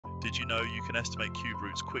Did you know you can estimate cube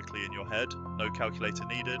roots quickly in your head? No calculator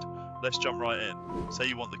needed? Let's jump right in. Say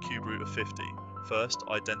you want the cube root of 50. First,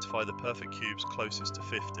 identify the perfect cubes closest to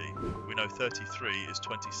 50. We know 33 is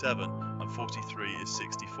 27 and 43 is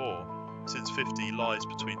 64. Since 50 lies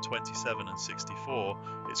between 27 and 64,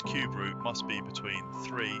 its cube root must be between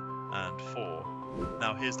 3 and 4.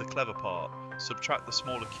 Now here's the clever part. Subtract the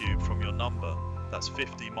smaller cube from your number. That's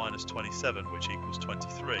 50 minus 27, which equals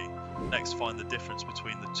 23. Next, find the difference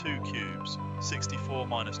between the two cubes. 64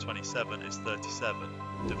 minus 27 is 37.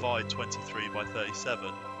 Divide 23 by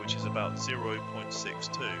 37, which is about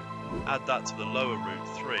 0.62. Add that to the lower root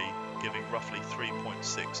 3, giving roughly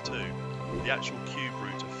 3.62. The actual cube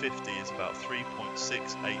root of 50 is about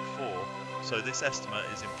 3.684, so this estimate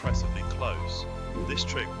is impressively close. This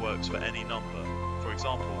trick works for any number. For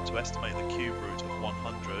example, to estimate the cube root of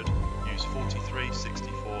 100, use 43,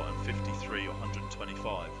 64 and 53 or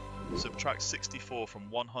 125. Subtract 64 from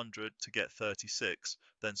 100 to get 36,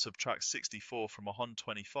 then subtract 64 from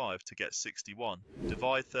 125 to get 61.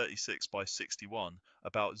 Divide 36 by 61,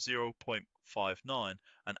 about 0.59,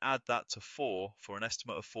 and add that to 4 for an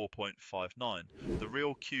estimate of 4.59. The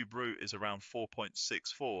real cube root is around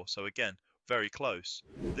 4.64, so again, very close.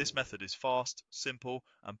 This method is fast, simple,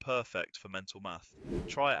 and perfect for mental math.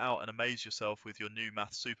 Try it out and amaze yourself with your new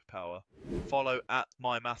math superpower. Follow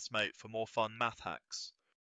 @mymathsmate for more fun math hacks.